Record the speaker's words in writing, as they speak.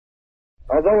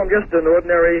although I'm just an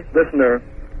ordinary listener,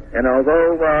 and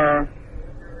although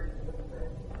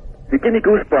you give me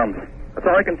goosebumps. That's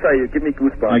all I can say. You give me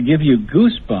goosebumps. I give you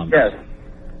goosebumps? Yes.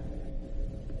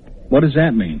 What does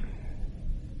that mean?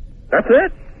 That's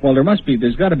it. Well,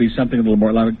 there's got to be something a little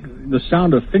more. Like the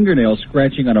sound of fingernails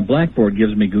scratching on a blackboard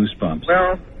gives me goosebumps.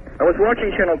 Well, I was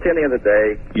watching Channel 10 the other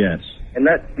day. Yes. And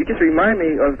you just remind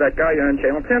me of that guy on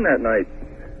Channel 10 that night.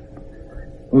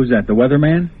 Who's that, the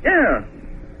weatherman? Yeah.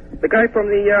 The guy from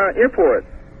the airport.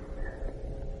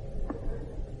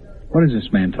 What is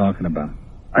this man talking about?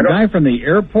 The I guy from the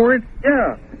airport?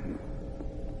 Yeah.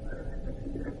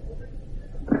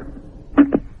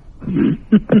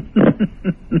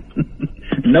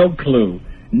 No clue.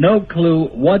 No clue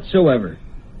whatsoever.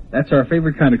 That's our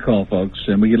favorite kind of call, folks,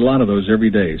 and we get a lot of those every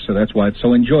day, so that's why it's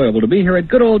so enjoyable to be here at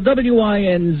good old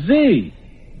WINZ,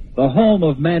 the home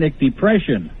of manic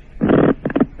depression.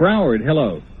 Broward,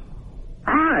 hello.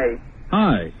 Hi.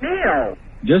 Hi. Neil.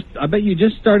 I bet you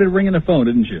just started ringing the phone,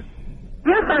 didn't you?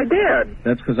 Yes, I did.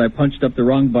 That's because I punched up the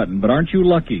wrong button, but aren't you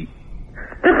lucky?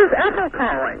 This is Ethel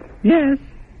calling. Yes.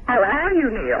 How are you,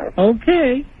 Neil?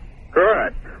 Okay.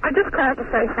 Good. I just called to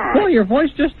say hi. Well, your voice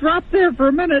just dropped there for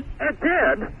a minute. It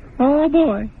did. Oh,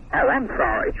 boy. Oh, I'm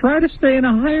sorry. Try to stay in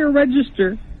a higher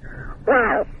register.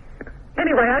 Well,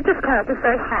 anyway, I just called to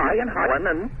say hi and Helen,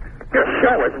 and your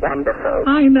show is wonderful.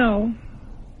 I know.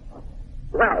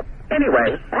 Well,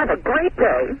 anyway, have a great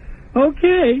day.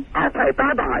 Okay. Okay,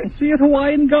 bye-bye. See you at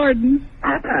Hawaiian Gardens.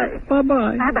 Okay.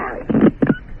 Bye-bye. Bye-bye.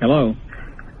 Hello.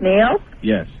 Neil?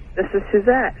 Yes. This is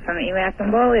Suzette from Emac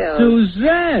and Bolio.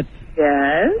 Suzette!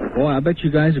 Yes? Boy, I bet you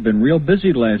guys have been real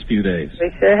busy the last few days. We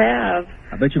sure have.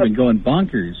 I bet you've been going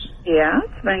bonkers. Yeah,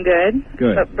 it's been good.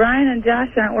 Good. But Brian and Josh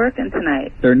aren't working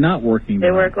tonight. They're not working They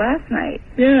tonight. worked last night.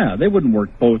 Yeah, they wouldn't work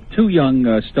both. Two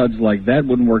young studs like that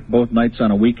wouldn't work both nights on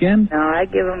a weekend. No,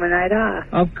 I'd give them a night off.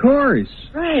 Of course.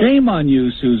 Right. Shame on you,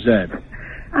 Suzette.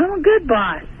 I'm a good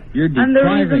boss. You're I'm the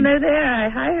reason depriving. they're there. I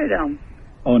hired them.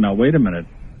 Oh, now, wait a minute.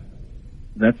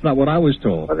 That's not what I was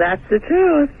told. Well, that's the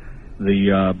truth.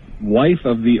 The wife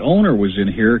of the owner was in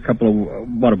here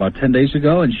about 10 days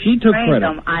ago, and she took Trained credit.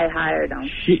 them. I hired them.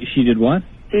 She did what?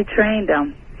 She trained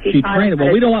them. She trained them.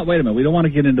 Well, wait a minute. We don't want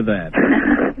to get into that.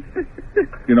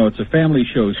 You know, it's a family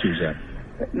show, Suzette.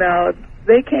 No,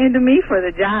 they came to me for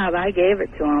the job. I gave it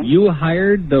to them. You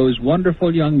hired those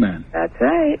wonderful young men. That's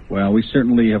right. Well, we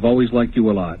certainly have always liked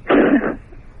you a lot.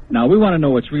 Now, we want to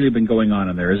know what's really been going on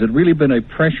in there. Has it really been a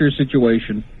pressure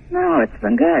situation? No, it's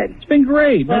been good. It's been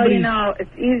great. Well, you know,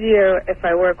 it's easier if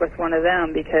I work with one of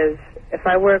them, because if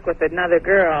I work with another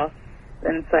girl,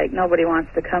 then it's like nobody wants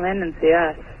to come in and see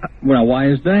us. Well, why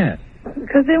is that?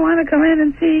 Because they want to come in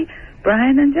and see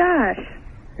Brian and Josh.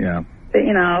 Yeah. But,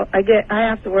 you know, I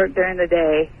have to work during the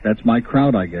day. That's my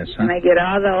crowd, I guess, huh? And I get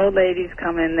all the old ladies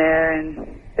come in there, and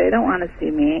they don't want to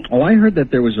see me. Oh, I heard that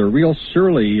there was a real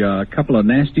surly couple of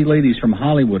nasty ladies from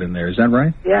Hollywood in there. Is that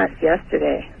right? Yes,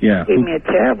 yesterday. Yeah. Gave me a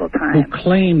terrible time. Who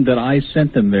claimed that I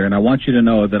sent them there, and I want you to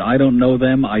know that I don't know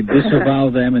them, I disavow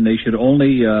them, and they should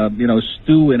only,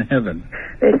 stew in heaven.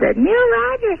 They said, Neil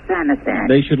Rogers sent us in.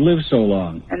 They should live so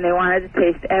long. And they wanted to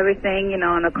taste everything, and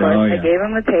of course I gave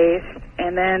them a taste,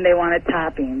 and then they wanted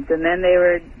toppings, and then they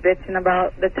were bitching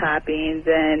about the toppings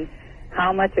and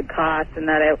how much it cost and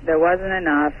that there wasn't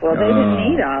enough. Well, they didn't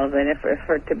need all of it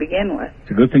for to begin with.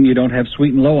 It's a good thing you don't have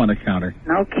sweet and low on the counter.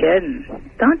 No kidding.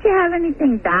 Don't you have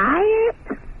anything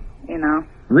diet? You know.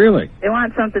 Really? They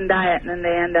want something diet, and then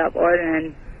they end up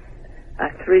ordering a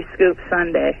 3-scoop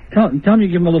sundae. Tell them you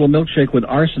give them a little milkshake with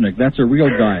arsenic. That's a real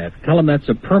diet. Tell them that's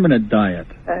a permanent diet.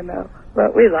 I know.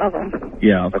 But we love them.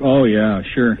 Yeah. Oh, yeah,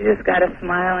 sure. You just got to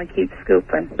smile and keep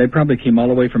scooping. They probably came all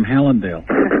the way from Hallandale.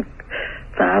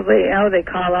 Probably. Oh, they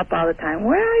call up all the time.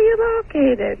 Where are you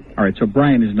located? All right, so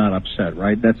Brian is not upset,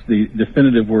 right? That's the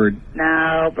definitive word.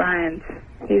 No,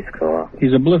 he's cool.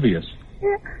 He's oblivious.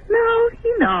 Yeah. No,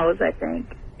 he knows, I think.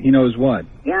 He knows what?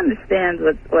 He understands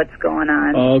what's going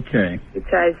on. Okay. He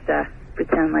tries to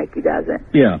pretend like he doesn't.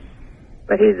 Yeah.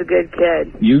 But he's a good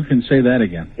kid. You can say that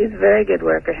again. He's a very good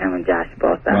worker. Him and Josh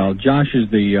both are. Well, Josh is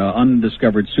the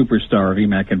undiscovered superstar of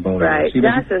Emac and Bolio. Right. He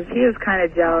was kind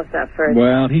of jealous at first.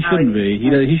 Well, he shouldn't be.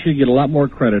 He should get a lot more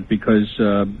credit because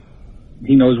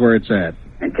he knows where it's at.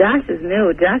 And Josh is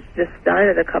new. Josh just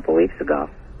started a couple weeks ago.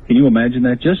 Can you imagine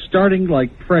that? Just starting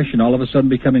like fresh and all of a sudden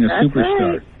becoming a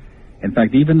superstar. Right. In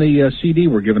fact, even the CD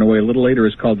we're giving away a little later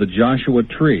is called The Joshua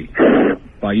Tree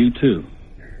by U2.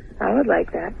 I would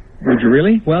like that. Would you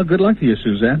really? Well, good luck to you,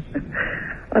 Suzanne.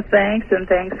 Well, thanks, and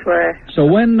thanks for... So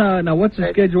when, now what's the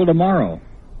schedule tomorrow?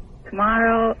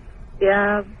 Tomorrow,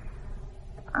 yeah,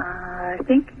 I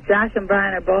think Josh and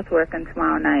Brian are both working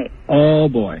tomorrow night. Oh,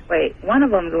 boy. Wait, one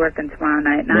of them's working tomorrow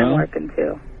night, and I'm working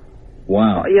too.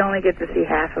 Wow. You only get to see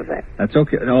half of it. That's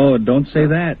okay. Oh, don't say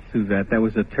that, Suzette. That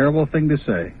was a terrible thing to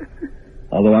say.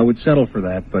 Although I would settle for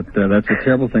that, but that's a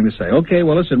terrible thing to say. Okay,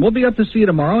 well, listen, we'll be up to see you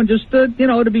tomorrow, and just,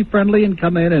 to be friendly and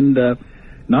come in and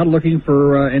not looking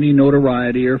for any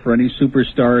notoriety or for any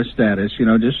superstar status,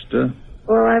 just...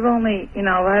 Well, I've only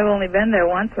been there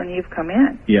once when you've come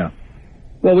in. Yeah.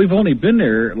 Well, we've only been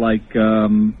there,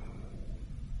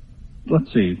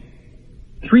 let's see,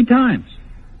 3 times.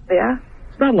 Yeah?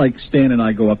 It's not like Stan and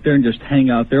I go up there and just hang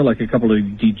out there like a couple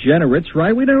of degenerates,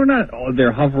 right? We're not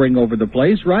they're hovering over the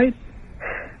place, right?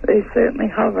 They certainly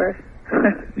hover.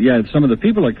 Yeah, some of the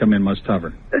people that come in must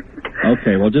hover.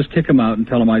 Okay, well, just kick them out and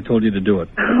tell them I told you to do it.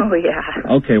 Oh,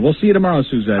 yeah. Okay, we'll see you tomorrow,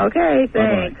 Suzette. Okay,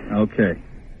 thanks. Bye-bye. Okay.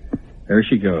 There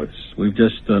she goes. We've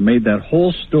just made that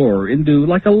whole store into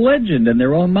like a legend in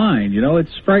their own mind.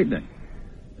 It's frightening.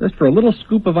 Just for a little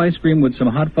scoop of ice cream with some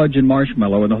hot fudge and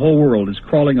marshmallow, and the whole world is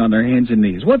crawling on their hands and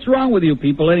knees. What's wrong with you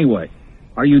people anyway?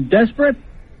 Are you desperate?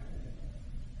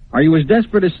 Are you as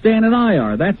desperate as Stan and I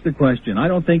are? That's the question. I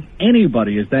don't think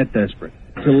anybody is that desperate.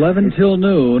 It's 11 till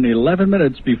noon, 11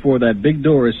 minutes before that big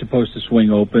door is supposed to swing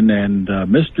open, and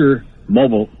Mr.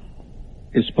 Mobile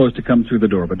is supposed to come through the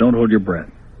door, but don't hold your breath.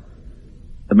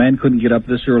 The man couldn't get up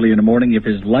this early in the morning if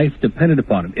his life depended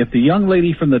upon it. If the young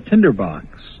lady from the tinderbox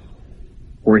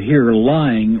were here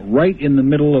lying right in the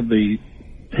middle of the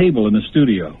table in the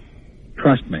studio,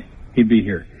 trust me, he'd be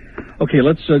here. Okay,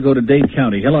 let's go to Dade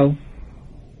County. Hello?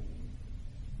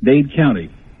 Dade County.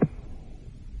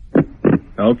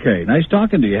 Okay, nice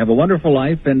talking to you. Have a wonderful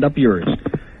life and up yours.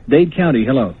 Dade County,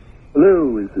 hello.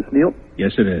 Hello, is this Neil?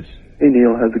 Yes, it is. Hey,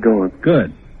 Neil, how's it going?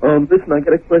 Good. Listen, I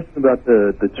got a question about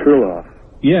the Trill-Off.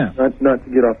 Yeah. Not to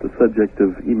get off the subject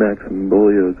of Emacs and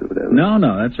Bolios or whatever. No,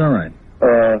 that's all right.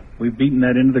 We've beaten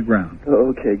that into the ground.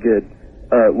 Okay, good.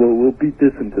 We'll beat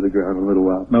this into the ground in a little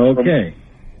while. Okay.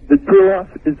 The Trill-Off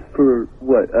is for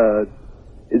what?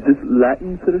 Is this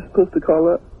Latins that are supposed to call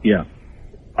up? Yeah.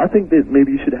 I think that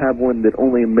maybe you should have one that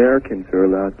only Americans are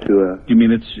allowed to... You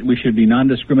mean we should be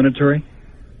non-discriminatory?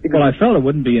 Well, I felt it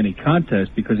wouldn't be any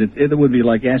contest because it would be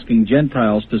like asking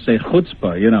Gentiles to say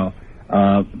chutzpah,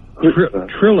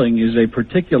 Trilling is a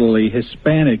particularly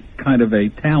Hispanic kind of a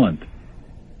talent.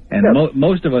 And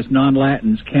most of us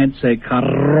non-Latins can't say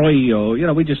carroyo.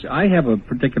 I have a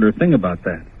particular thing about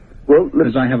that. Well,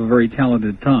 because I have a very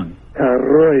talented tongue.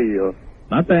 Carroyo.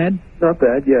 Not bad. Not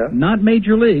bad, yeah. Not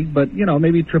Major League, but,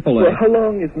 maybe AAA. Well, how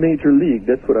long is Major League?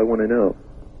 That's what I want to know.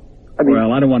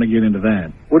 Well, I don't want to get into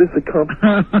that. What is the company?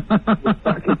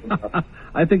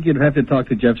 I think you'd have to talk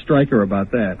to Jeff Stryker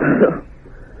about that.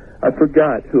 I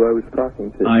forgot who I was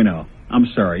talking to. I know. I'm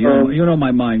sorry. You know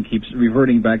my mind keeps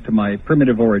reverting back to my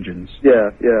primitive origins. Yeah,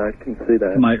 I can see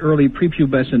that. My early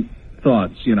prepubescent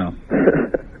thoughts,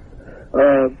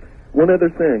 One other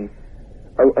thing.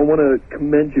 I want to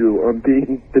commend you on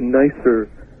being the nicer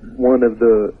one of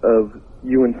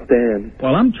you and Stan.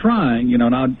 Well, I'm trying,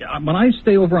 now, when I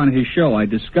stay over on his show, I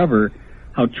discover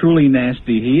how truly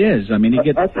nasty he is. I mean,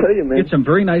 I'll tell you, man. Gets some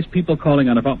very nice people calling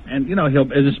on the phone, and,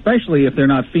 especially if they're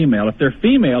not female. If they're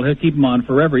female, he'll keep them on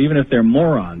forever, even if they're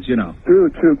morons,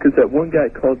 True, because that one guy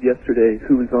called yesterday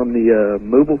who was on the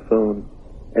mobile phone,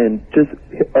 and just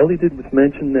all he did was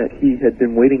mention that he had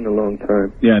been waiting a long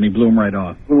time. Yeah, and he blew him right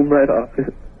off.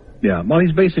 Yeah, well,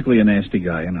 he's basically a nasty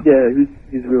guy, Yeah,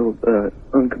 he's real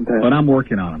uncompassionate. But I'm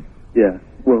working on him. Yeah,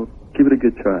 well, give it a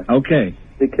good try. Okay.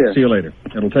 Take care. See you later.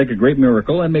 It'll take a great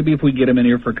miracle, and maybe if we get him in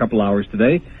here for a couple hours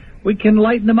today, we can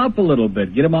lighten him up a little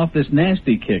bit, get him off this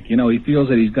nasty kick. He feels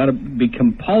that he's got to be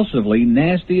compulsively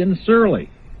nasty and surly.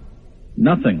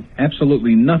 Nothing,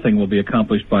 absolutely nothing will be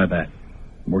accomplished by that.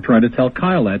 We're trying to tell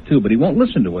Kyle that, too, but he won't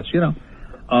listen to us,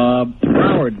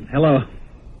 Howard, hello.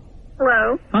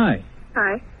 Hello. Hi.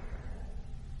 Hi.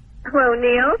 Hello,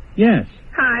 Neil? Yes.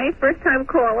 Hi, first-time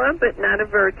caller, but not a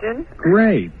virgin.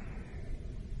 Great.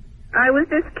 I was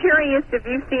just curious if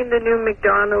you've seen the new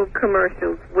McDonald's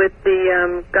commercials with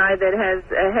the guy that has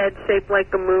a head shaped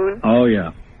like a moon. Oh,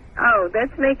 yeah. Oh,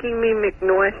 that's making me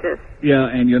McNauseous. Yeah,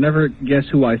 and you'll never guess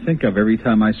who I think of every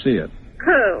time I see it.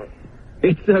 Who?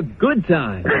 It's a good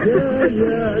time.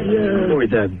 Yeah.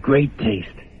 With a great taste.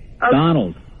 Okay.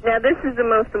 Donald. Now, this is the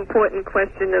most important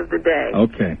question of the day.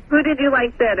 Okay. Who did you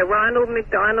like better, Ronald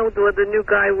McDonald or the new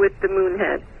guy with the moon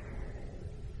head?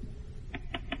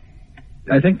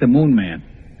 I think the Moon Man.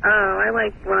 Oh, I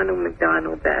like Ronald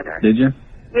McDonald better. Did you?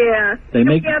 Yeah.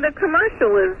 Yeah, the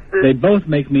commercial is... They both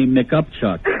make me Mick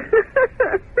Upchuck.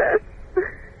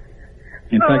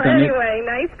 In fact, anyway,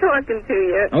 nice talking to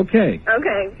you. Okay.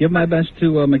 Okay. Give my best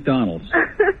to McDonald's.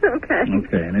 Okay.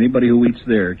 Okay, and anybody who eats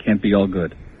there can't be all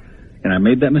good. And I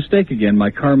made that mistake again.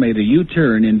 My car made a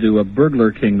U-turn into a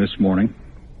Burger King this morning.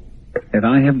 And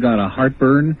I have got a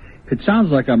heartburn. It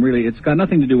sounds like it's got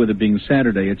nothing to do with it being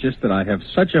Saturday. It's just that I have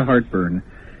such a heartburn.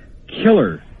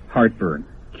 Killer heartburn.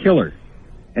 Killer.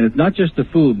 And it's not just the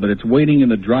food, but it's waiting in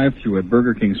the drive-thru at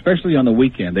Burger King, especially on the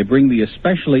weekend. They bring the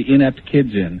especially inept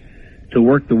kids in to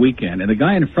work the weekend. And the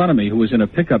guy in front of me who was in a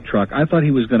pickup truck, I thought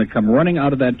he was going to come running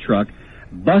out of that truck,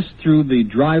 bust through the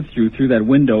drive-thru through that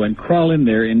window and crawl in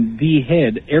there and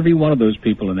de-head every one of those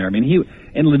people in there. I mean,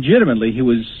 legitimately,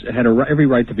 he had every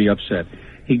right to be upset.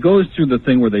 He goes through the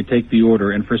thing where they take the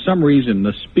order, and for some reason,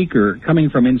 the speaker coming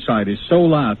from inside is so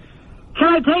loud. Can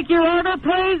I take your order,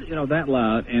 please? You know, that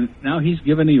loud. And now he's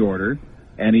given the order,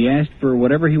 and he asked for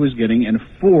whatever he was getting and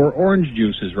 4 orange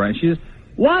juices, right? She says,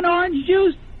 1 orange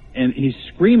juice? And he's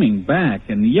screaming back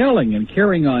and yelling and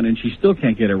carrying on, and she still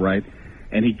can't get it right.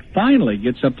 And he finally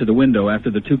gets up to the window after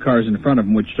the 2 cars in front of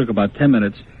him, which took about 10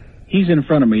 minutes. He's in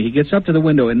front of me. He gets up to the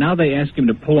window, and now they ask him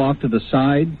to pull off to the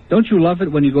side. Don't you love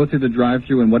it when you go through the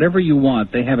drive-thru and whatever you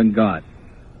want, they haven't got?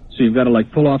 So you've got to,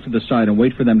 pull off to the side and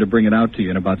wait for them to bring it out to you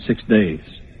in about 6 days.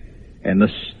 And the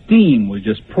steam was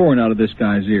just pouring out of this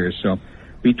guy's ears. So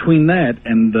between that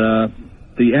and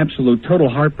the absolute total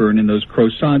heartburn in those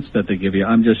croissants that they give you,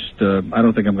 I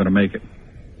don't think I'm going to make it.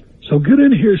 So get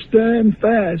in here, Stan,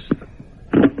 fast.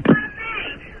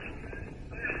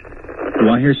 Do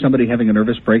I hear somebody having a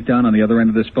nervous breakdown on the other end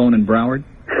of this phone in Broward?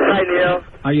 Hi, Neil.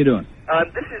 How you doing?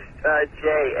 This is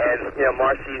Jay and,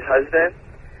 Marcy's husband.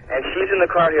 And she's in the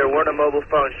car here. We're on a mobile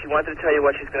phone. She wanted to tell you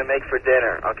what she's going to make for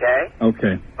dinner, okay?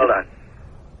 Okay. Hold on.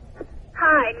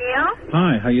 Hi, Neil.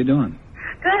 Hi, how you doing?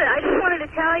 Good. I just wanted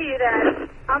to tell you that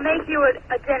I'll make you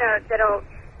a dinner that'll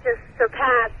just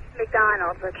surpass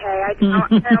McDonald's, okay?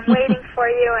 I'm waiting for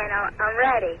you, and I'm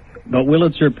ready. But will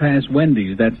it surpass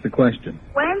Wendy's? That's the question.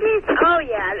 Wendy's? Oh,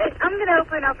 yeah. I'm going to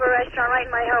open up a restaurant right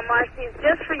in my home, Marcy's,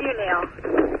 just for you, Neil.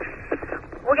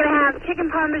 We're going to have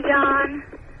chicken parmesan,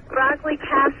 broccoli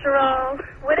casserole,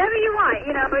 whatever you want,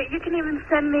 but you can even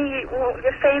send me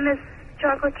your famous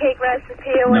chocolate cake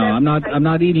recipe or whatever. No, I'm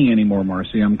not eating anymore,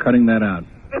 Marcy. I'm cutting that out.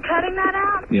 You're cutting that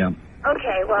out? Yeah.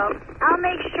 Okay, well, I'll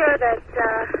make sure that,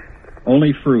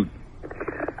 Only fruit.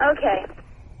 Okay.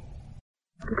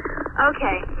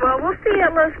 Okay, well, we'll see you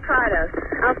at Los Prados.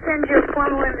 I'll send you a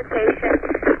formal invitation,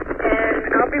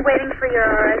 and I'll be waiting for your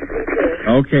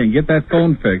RSVP. Okay, get that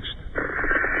phone fixed.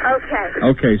 Okay.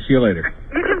 Okay, see you later.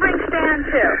 You can bring Stan,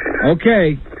 too.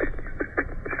 Okay.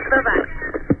 Bye-bye.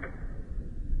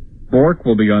 Bork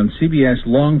will be on CBS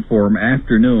long-form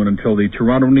afternoon until the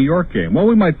Toronto-New York game. Well,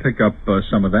 we might pick up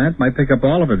some of that. Might pick up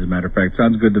all of it, as a matter of fact.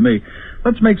 Sounds good to me.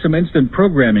 Let's make some instant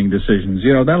programming decisions.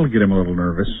 That'll get him a little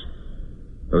nervous.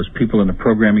 Those people in the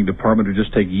programming department who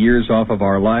just take years off of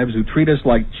our lives, who treat us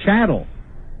like chattel,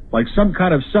 like some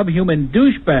kind of subhuman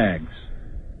douchebags,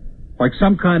 like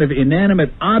some kind of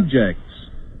inanimate objects,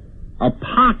 a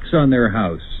pox on their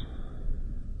house,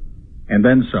 and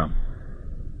then some.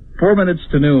 4 minutes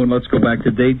to noon. Let's go back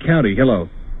to Dade County. Hello.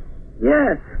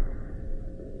 Yes.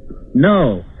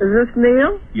 No. Is this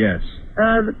Neil? Yes.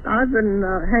 I've been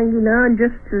hanging on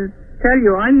just to tell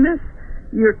you I miss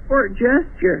your court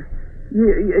gesture.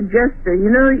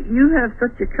 You have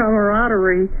such a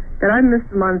camaraderie that I missed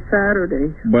him on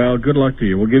Saturday. Well, good luck to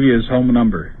you. We'll give you his home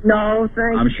number. No,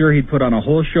 thanks. I'm sure he'd put on a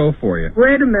whole show for you.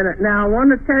 Wait a minute. Now, I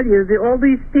want to tell you, all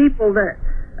these people that,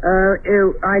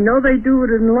 I know they do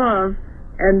it in love,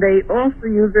 and they offer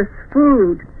you this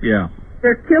food. Yeah.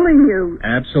 They're killing you.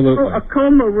 Absolutely. A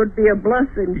coma would be a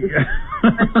blessing.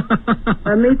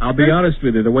 I'll be honest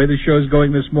with you. The way the show's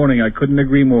going this morning, I couldn't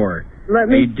agree more.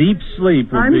 A deep sleep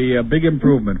would be a big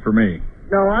improvement for me.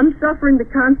 No, I'm suffering the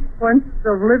consequences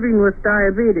of living with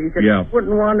diabetes. And yeah. You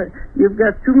wouldn't want it. You've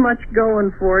got too much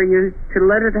going for you to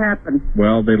let it happen.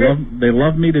 Well, they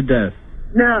love me to death.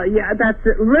 No, yeah, that's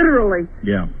it. Literally.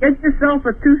 Yeah. Get yourself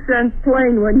a 2-cent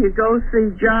plane when you go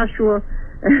see Joshua.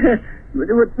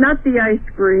 Not the ice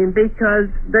cream, because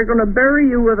they're going to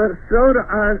bury you with a soda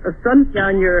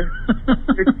on your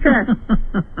chest.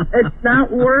 It's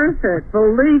not worth it,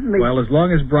 believe me. Well, as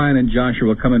long as Brian and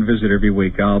Joshua come and visit every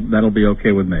week, that'll be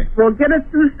okay with me. Well, get a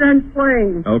 2-cent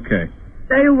plane. Okay.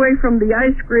 Stay away from the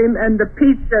ice cream and the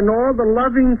pizza and all the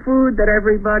loving food that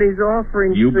everybody's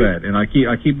offering. You bet. And I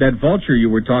keep that vulture you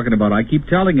were talking about. I keep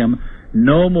telling him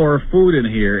no more food in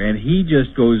here, and he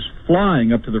just goes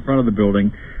flying up to the front of the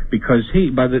building because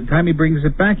by the time he brings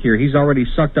it back here, he's already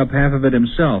sucked up half of it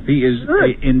himself. He is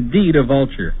indeed a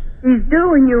vulture. He's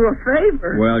doing you a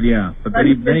favor. Well, yeah, but then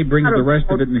he brings the rest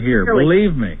of it in here.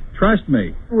 Believe me. Trust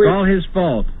me. It's all his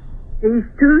fault. He's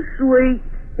too sweet.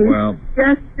 Well, he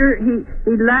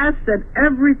laughs at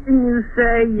everything you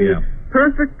say.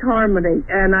 Perfect harmony,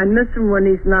 and I miss him when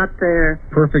he's not there.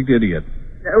 Perfect idiot.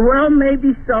 Well,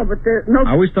 maybe so, but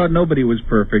I always thought nobody was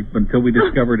perfect until we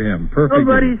discovered him. Perfect.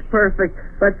 Nobody's perfect,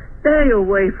 but stay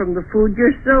away from the food.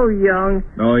 You're so young.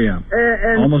 Oh, yeah.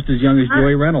 Almost as young as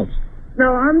Joey Reynolds.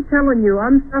 No, I'm telling you,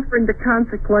 I'm suffering the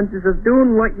consequences of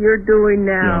doing what you're doing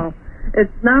now. Yeah.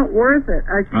 It's not worth it.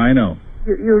 I know.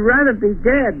 You'd rather be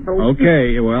dead.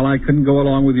 Okay, well, I couldn't go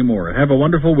along with you more. Have a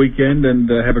wonderful weekend and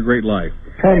have a great life.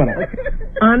 Terminal.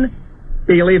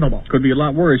 Unbelievable. Could be a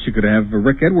lot worse. You could have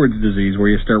Rick Edwards disease where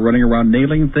you start running around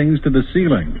nailing things to the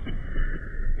ceiling.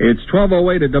 It's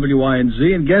 12:08 at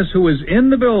WINZ, and guess who is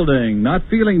in the building? Not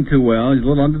feeling too well. He's a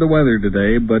little under the weather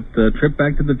today, but a trip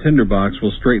back to the tinderbox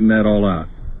will straighten that all out.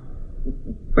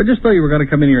 I just thought you were going to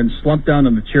come in here and slump down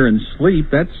in the chair and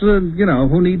sleep. That's,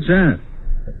 who needs that?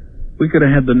 We could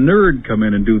have had the nerd come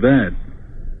in and do that.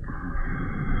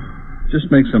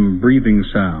 Just make some breathing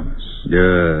sounds.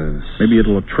 Yes. Maybe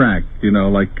it'll attract,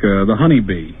 like the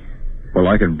honeybee. Well,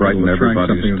 I can brighten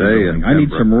everybody's day. And I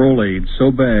need some Rolaids so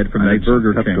bad from that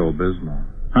Burger King. Pepto-Bismol.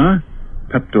 Huh?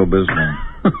 Pepto-Bismol.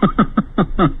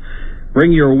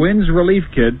 Bring your Winds Relief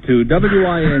Kit to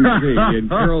WINZ in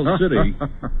Carroll City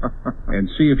and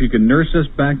see if you can nurse us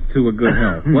back to a good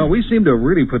health. Well, we seem to have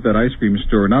really put that ice cream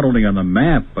store not only on the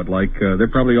map, but they're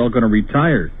probably all going to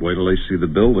retire. Wait till they see the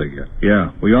bill they get.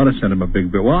 Yeah, we ought to send them a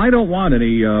big bill. Well, I don't want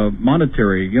any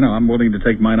monetary. I'm willing to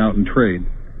take mine out in trade.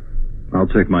 I'll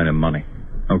take mine in money.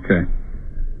 Okay.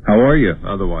 How are you?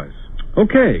 Otherwise.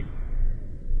 Okay.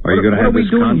 Are you going to have this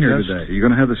contest? What are we doing here today? Are you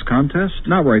going to have this contest?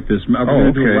 Not right this minute. Are we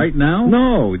going to do it right now?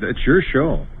 No, it's your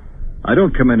show. I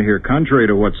don't come in here contrary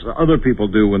to what other people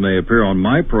do when they appear on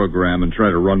my program and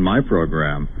try to run my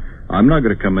program. I'm not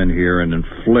going to come in here and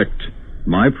inflict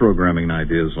my programming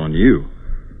ideas on you.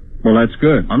 Well, that's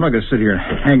good. I'm not going to sit here and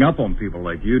hang up on people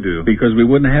like you do. Because we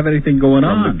wouldn't have anything going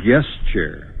on. From the guest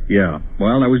chair. Yeah.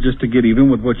 Well, that was just to get even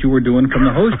with what you were doing from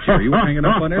the host chair. You were hanging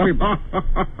up on everybody.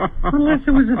 Unless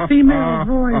it was a female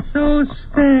voice. Oh,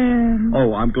 Stan.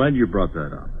 Oh, I'm glad you brought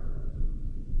that up.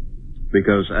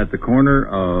 Because at the corner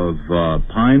of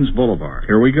Pines Boulevard.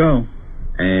 Here we go.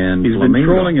 And he's Flamingo. Been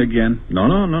trolling again.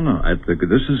 No.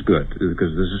 This is good,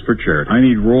 because this is for charity. I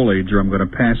need Rolaids or I'm going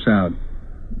to pass out.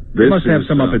 They must have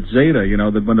some up at Zeta,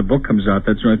 that when the book comes out,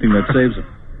 that's the only thing that saves it.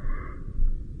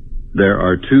 There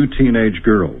are two teenage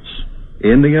girls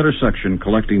in the intersection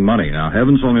collecting money. Now,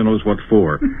 heavens only knows what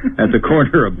for. At the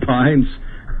corner of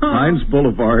Pines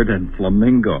Boulevard and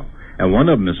Flamingo. And one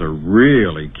of them is a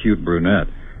really cute brunette.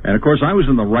 And, of course, I was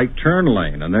in the right turn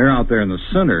lane, and they're out there in the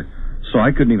center, so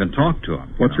I couldn't even talk to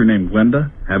them. What's her name,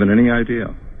 Glenda? Haven't any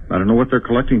idea. I don't know what they're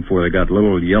collecting for. They got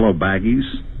little yellow baggies,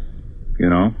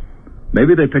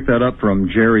 Maybe they picked that up from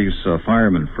Jerry's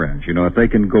fireman friends. If they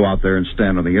can go out there and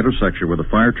stand on the intersection with a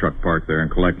fire truck parked there and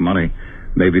collect money,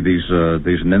 maybe these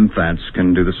nymphants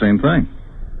can do the same thing.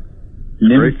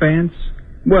 Nymphants?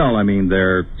 Well, I mean,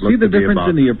 they're... See the difference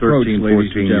in the approach, 13,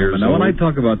 ladies and gentlemen. Now, when I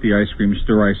talk about the ice cream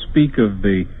store, I speak of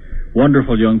the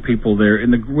wonderful young people there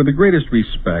with the greatest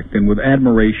respect and with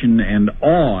admiration and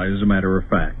awe, as a matter of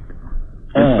fact.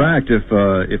 In fact, if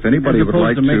anybody would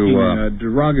like to making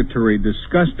derogatory,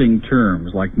 disgusting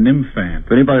terms like nymphant.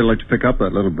 If anybody would like to pick up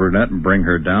that little brunette and bring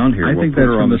her down here, I think that's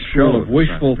from the school of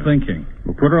wishful thinking.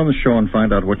 We'll put her on the show and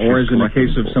find out what she's collecting. Or, as in the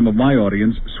case of some of my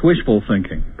audience, swishful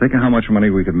thinking. Think of how much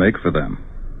money we could make for them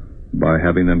by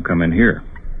having them come in here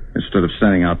instead of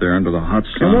standing out there under the hot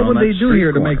sun. And what would they do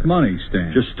here corner. To make money,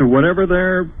 Stan? Just to whatever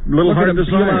their little heart desires.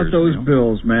 Peel out those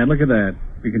bills, man. Look at that.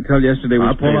 You can tell yesterday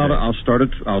was payday.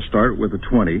 I'll start with a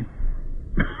 20. I mean,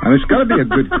 it's got to be a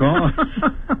good cause.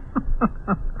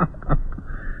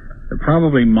 They're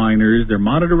probably minors. They're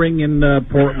monitoring in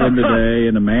Portland today,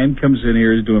 and a man comes in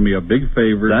here is doing me a big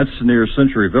favor. That's near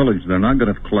Century Village. They're not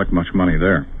going to collect much money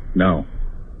there. No.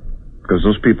 Because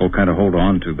those people kind of hold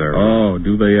on to their... Oh,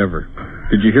 do they ever?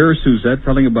 Did you hear Suzette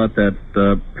telling about that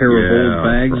pair of old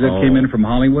bags that came in from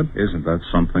Hollywood? Isn't that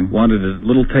something? Wanted a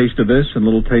little taste of this and a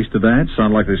little taste of that.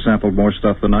 Sound like they sampled more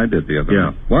stuff than I did the other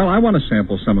night. Well, I want to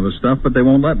sample some of the stuff, but they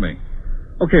won't let me.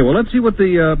 Okay, well, let's see what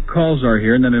the calls are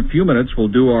here, and then in a few minutes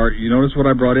we'll do our... You notice what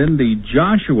I brought in? The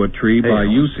Joshua Tree by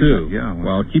U2. Yeah.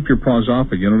 Well, keep your paws off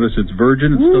it. You notice it's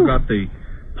virgin. It's still got the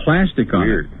plastic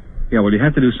on it. Yeah, well, you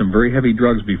have to do some very heavy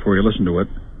drugs before you listen to it.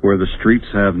 Where the streets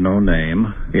have no name.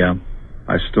 Yeah.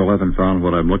 I still haven't found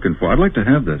what I'm looking for. I'd like to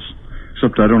have this,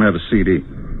 except I don't have a CD.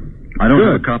 I don't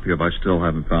have a copy of I still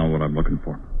haven't found what I'm looking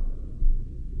for.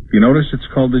 You notice it's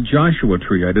called the Joshua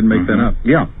Tree. I didn't make that up.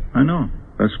 Yeah, I know.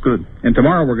 That's good. And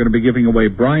tomorrow we're going to be giving away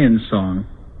Brian's song.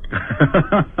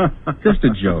 Just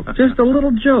a joke. Just a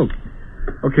little joke.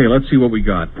 Okay, let's see what we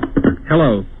got.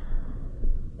 Hello.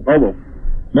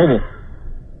 Mobile.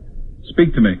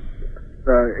 Speak to me.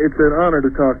 It's an honor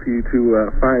to talk to you two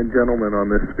fine gentlemen on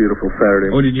this beautiful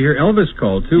Saturday. Oh, did you hear Elvis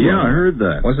called, too? Yeah, I heard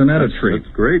that. Wasn't that a treat?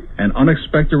 That's great. An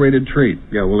unexpected treat.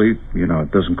 Yeah, well,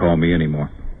 it doesn't call me anymore.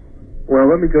 Well,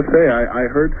 let me just say, I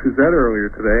heard Suzette earlier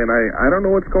today, and I don't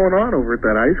know what's going on over at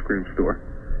that ice cream store.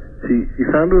 She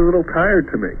sounded a little tired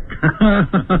to me.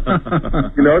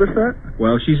 You notice that?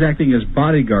 Well, she's acting as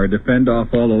bodyguard to fend off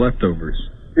all the leftovers.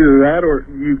 Either that or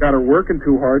you got her working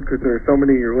too hard because there are so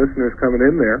many of your listeners coming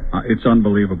in there. It's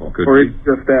unbelievable. Or it's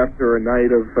just after a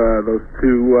night of those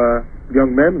two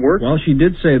young men working. Well, she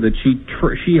did say that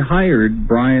she hired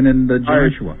Brian and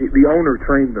Joshua. The owner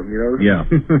trained them, you know? Yeah.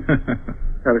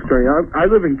 Kind of strange. I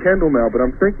live in Kendall now, but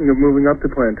I'm thinking of moving up to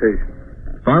Plantation.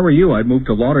 If I were you, I'd move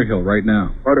to Lauderhill right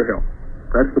now. Lauderhill.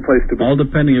 That's the place to be. All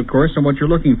depending, of course, on what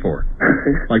you're looking for.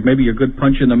 Like maybe a good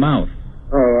punch in the mouth.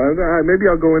 Oh, maybe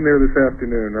I'll go in there this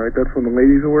afternoon, right? That's when the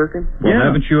ladies are working? Well,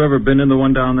 haven't you ever been in the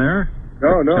one down there?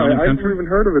 No, I never even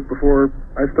heard of it before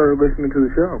I started listening to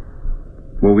the show.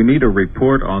 Well, we need a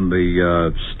report on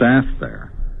the staff there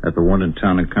at the one in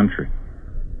Town and Country.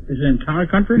 Is it in Town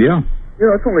and Country? Yeah.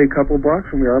 Yeah, it's only a couple of blocks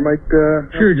from here. I might...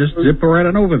 Sure, just zip right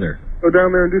on over there. Go down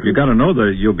there and do some... You got to know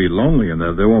that you'll be lonely and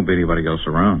that there won't be anybody else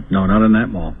around. No, not in that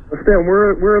mall. Stan,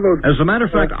 where are those... As a matter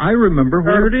of fact, I remember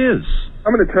where it is.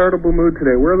 I'm in a charitable mood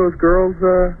today. Where are those girls?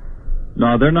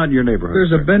 No, they're not in your neighborhood.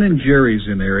 There's a Ben and Jerry's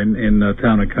in there in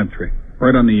Town and Country,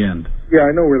 right on the end. Yeah,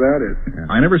 I know where that is.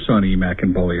 Yeah. I never saw an Emac and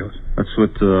Bolio's. That's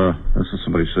what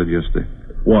somebody said yesterday.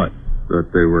 What? That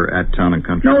they were at Town and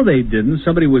Country. No, they didn't.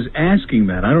 Somebody was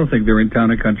asking that. I don't think they're in Town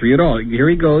and Country at all.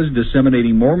 Here he goes,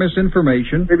 disseminating more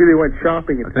misinformation. Maybe they went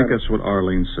shopping at I think that's what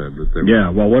Arlene said. That they were... Yeah,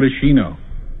 well, what does she know?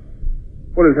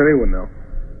 What does anyone know?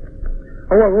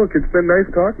 Oh, well, look, it's been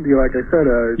nice talking to you, like I said.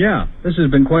 Yeah, this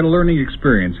has been quite a learning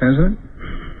experience, hasn't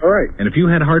it? All right. And if you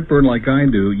had heartburn like I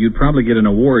do, you'd probably get an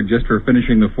award just for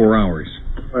finishing the 4 hours.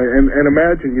 And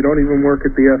imagine, you don't even work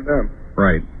at the FM.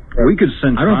 Right. We could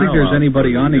send I don't think there's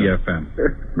anybody on the FM.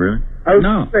 Really? I was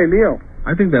no. going to say, Neil.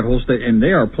 I think that whole and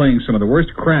they are playing some of the worst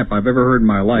crap I've ever heard in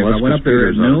my life. Well, I went up there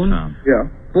at noon.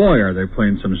 Yeah. Boy, are they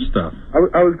playing some stuff.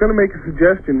 I was going to make a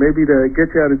suggestion, maybe to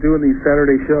get you out of doing these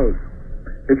Saturday shows.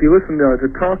 If you listen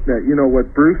to TalkNet, you know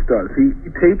what Bruce does. He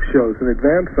tapes shows in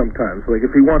advance sometimes. Like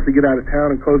if he wants to get out of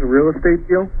town and close a real estate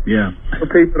deal, yeah, he'll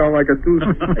tape it on like a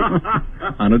Tuesday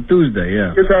night. On a Tuesday,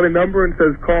 yeah. Gives out a number and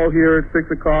says, call here at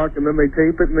 6 o'clock, and then they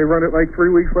tape it and they run it like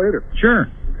 3 weeks later. Sure.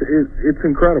 It's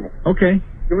incredible. Okay.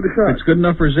 Give it a shot. It's good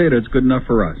enough for Zeta. It's good enough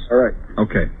for us. All right.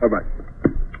 Okay. Bye-bye.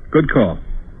 Good call.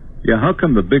 Yeah, how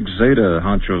come the big Zeta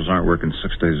honchos aren't working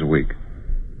 6 days a week?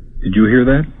 Did you hear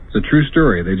that? It's a true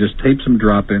story. They just tape some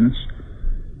drop-ins,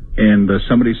 and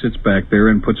somebody sits back there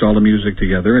and puts all the music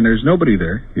together, and there's nobody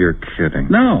there. You're kidding.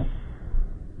 No.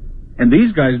 And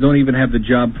these guys don't even have the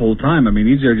job full-time. I mean,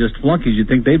 these are just flunkies. You'd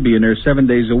think they'd be in there 7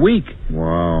 days a week.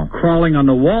 Wow. Crawling on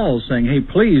the walls saying, hey,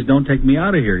 please don't take me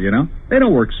out of here, you know? They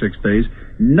don't work 6 days.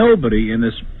 Nobody in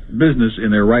this business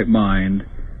in their right mind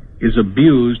is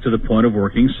abused to the point of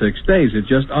working 6 days. It's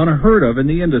just unheard of in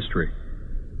the industry.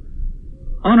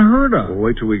 Unheard of. Well,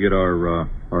 wait till we get our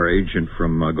agent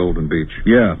from Golden Beach.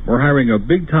 Yeah, we're hiring a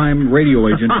big-time radio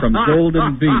agent from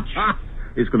Golden Beach.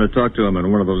 He's going to talk to him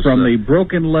in one of those... From the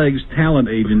Broken Legs Talent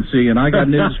Agency, and I got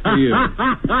news for you.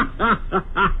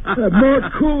 That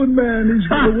Mark Cohen man, he's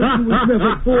going to wish he was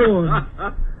never born.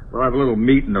 We'll have a little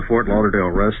meet in the Fort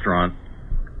Lauderdale restaurant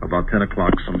about 10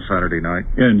 o'clock some Saturday night.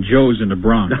 Yeah, and Joe's in the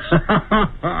Bronx.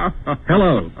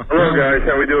 Hello. Hello, guys.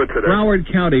 How we doing today? Broward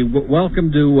County, welcome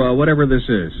to whatever this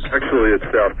is. Actually, it's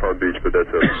South Palm Beach, but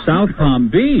that's it. South Palm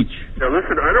Beach? Now,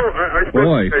 listen, I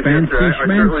Boy, fancy I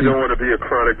certainly don't want to be a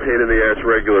chronic pain in the ass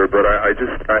regular, but I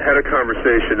had a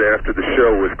conversation after the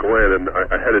show with Glenn, and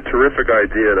I had a terrific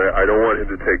idea, and I don't want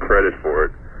him to take credit for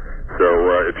it. So,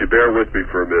 if you bear with me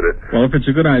for a minute. Well, if it's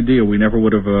a good idea, we never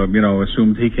would have,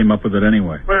 assumed he came up with it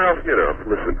anyway. Well,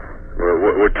 listen,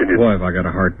 what can you... Boy, have I got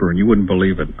a heartburn. You wouldn't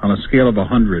believe it. On a scale of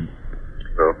 100,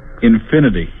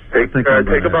 infinity. Take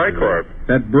a bicarb.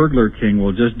 That Burglar King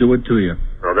will just do it to you.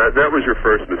 Oh, that was your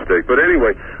first mistake. But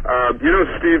anyway,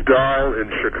 Steve Dahl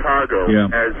in Chicago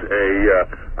has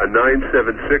a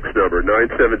 976 number,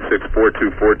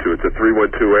 976-4242. It's a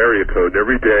 312 area code, and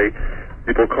every day...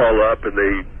 people call up and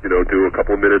they, do a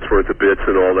couple of minutes worth of bits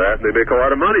and all that, and they make a lot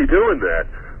of money doing that.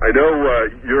 I know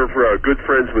you're good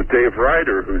friends with Dave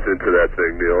Ryder, who's into that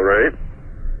thing, Neil, right?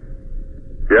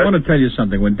 Yes? I want to tell you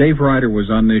something. When Dave Ryder was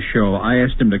on this show, I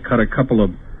asked him to cut a couple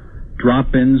of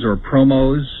drop-ins or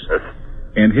promos, Yes.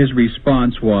 and his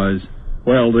response was,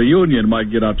 well, the union might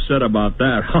get upset about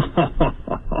that.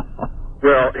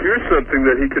 Well, here's something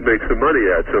that he could make some money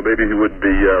at, so maybe he wouldn't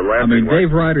be I laughing. mean, Dave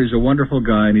Ryder's a wonderful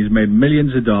guy, and he's made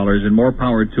millions of dollars, and more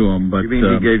power to him, but... You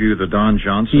mean he gave you the Don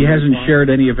Johnson? He hasn't shared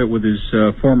any of it with his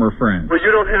former friends. Well, you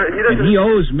don't have... He doesn't... And he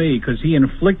owes me, because he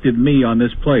inflicted me on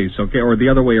this place, okay, or the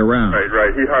other way around.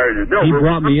 Right, he hired you. No, He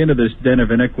brought me into this den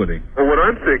of iniquity. Well, what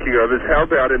I'm thinking of is how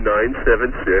about a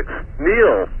 976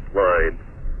 Neil line,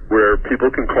 where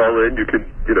people can call in, you can,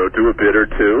 do a bid or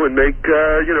two and make,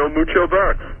 mucho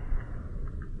bucks.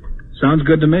 Sounds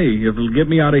good to me. If it'll get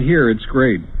me out of here, it's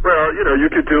great. Well, you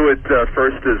could do it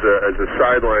first as a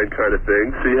sideline kind of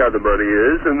thing, see how the money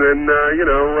is, and then,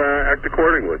 act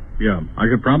accordingly. Yeah, I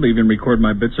could probably even record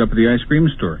my bits up at the ice cream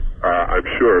store. I'm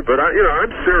sure, but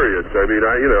I'm serious. I mean,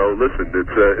 listen,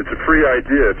 it's a free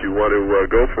idea if you want to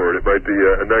go for it. It might be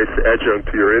a nice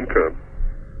adjunct to your income.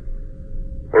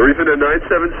 Or even a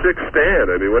 976 Stan.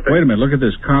 I mean, what the... Wait a minute, look at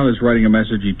this. Carl is writing a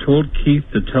message. He told Keith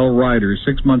to tell Ryder 6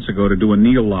 months ago to do a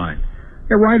Neil line.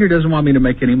 Yeah, Ryder doesn't want me to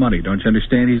make any money, don't you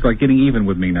understand? He's like getting even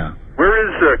with me now. Where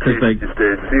is Keith these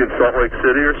days? Is he in Salt Lake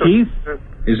City or something? Keith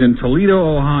is in Toledo,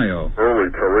 Ohio.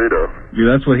 Holy Toledo.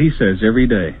 Yeah, that's what he says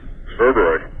every day. Oh,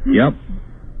 boy. Yep.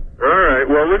 All right,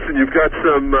 well, listen, you've got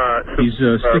some He's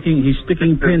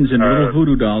sticking pins in little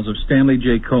voodoo dolls of Stanley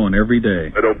J. Cohen every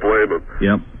day. I don't blame him.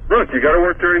 Yep. Look, you got to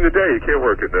work during the day. You can't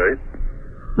work at night.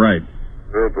 Right.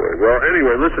 Oh, boy. Well,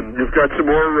 anyway, listen, you've got some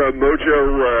more Mojo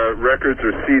records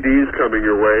or CDs coming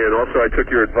your way, and also I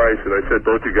took your advice, and I sent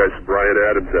both you guys some Bryan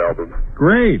Adams albums.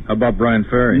 Great. How about Bryan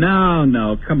Ferry?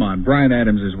 No, come on. Bryan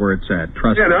Adams is where it's at.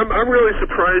 Trust me. Yeah, and I'm really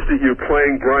surprised at you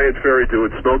playing Bryan Ferry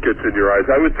doing Smoke Gets in Your Eyes.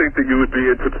 I would think that you would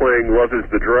be into playing Love is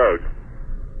the Drug.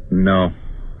 No.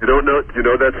 You don't know? Do you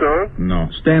know that song? No.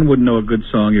 Stan wouldn't know a good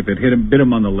song if it bit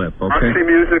him on the lip, okay? Roxy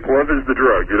Music, Love is the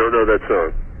Drug. You don't know that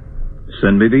song?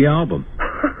 Send me the album.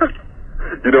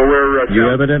 You know where...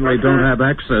 you evidently don't have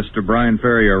access to Bryan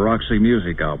Ferry or Roxy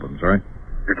Music albums, right?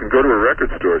 You can go to a record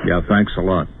store. Yeah, thanks a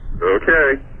lot.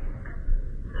 Okay.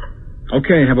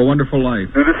 Okay, have a wonderful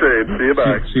life. Do the same. See you,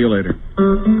 bye. See you later.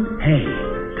 Hey,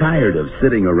 tired of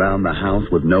sitting around the house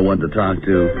with no one to talk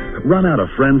to? Run out of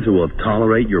friends who will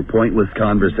tolerate your pointless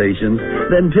conversations?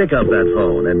 Then pick up that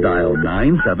phone and dial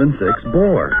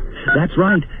 976-BORE. That's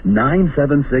right,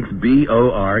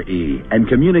 976-BORE, and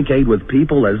communicate with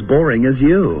people as boring as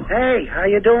you. Hey, how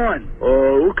you doing?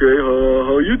 Okay,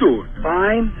 how you doing?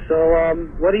 Fine. So,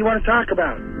 what do you want to talk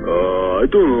about? I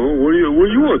don't know. What do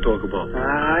you want to talk about?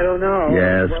 I don't know.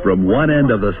 Yes, from one end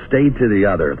of the state to the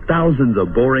other, thousands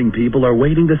of boring people are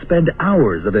waiting to spend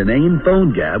hours of inane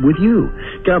phone gab with you.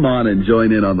 Come on and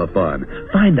join in on the fun.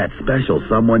 Find that special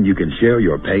someone you can share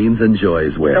your pains and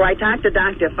joys with. So I talked to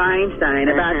Dr.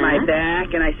 Feinstein about my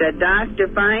back, and I said,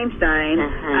 Dr. Feinstein,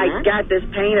 I got this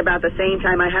pain about the same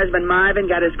time my husband Marvin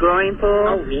got his groin pulled.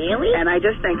 Oh, really? And I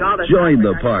just think all the... Join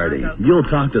the party. You'll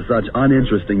talk to such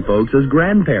uninteresting folks as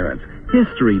grandparents,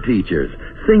 history teachers,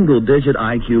 single-digit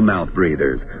IQ mouth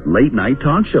breathers, late-night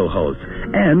talk show hosts,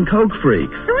 and coke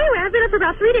freaks. So anyway, I've been up for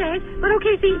about 3 days, but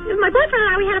okay, see, my boyfriend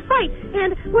and I, we had a fight,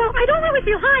 and, well, I don't really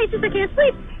feel high, it's just I can't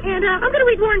sleep, and I'm going to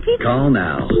read War and Peace. Call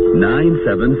now,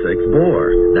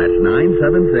 976-BORE. That's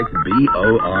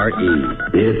 976-BORE.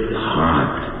 It's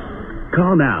hot.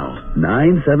 Call now,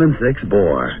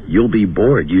 976-BORE. You'll be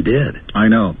bored you did. I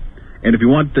know. And if you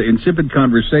want the insipid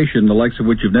conversation, the likes of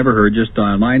which you've never heard, just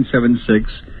dial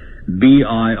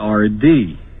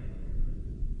 976-BIRD.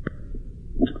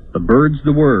 The bird's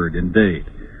the word, indeed.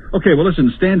 Okay, well,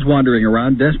 listen, Stan's wandering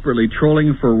around, desperately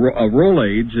trolling for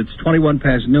Rolaids. It's 21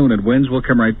 past noon at Wynn's. We'll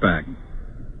come right back.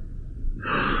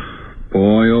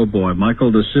 Boy, oh boy.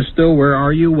 Michael DeSisto, where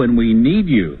are you when we need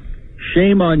you?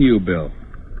 Shame on you, Bill.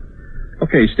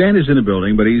 Okay, Stan is in the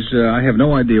building, but I have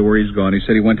no idea where he's gone. He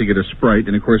said he went to get a Sprite,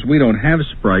 and of course we don't have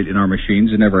Sprite in our machines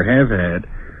and never have had.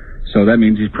 So that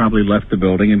means he's probably left the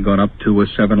building and gone up to a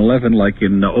 7-Eleven like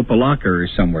in Opelika or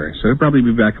somewhere. So he'll probably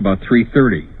be back about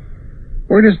 3:30.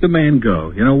 Where does the man go?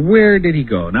 Where did he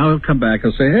go? Now he'll come back.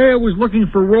 He'll say, hey, I was looking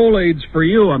for Rolaids for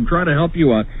you. I'm trying to help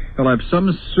you out. He'll have some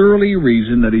surly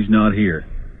reason that he's not here.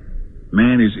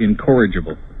 Man is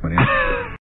incorrigible.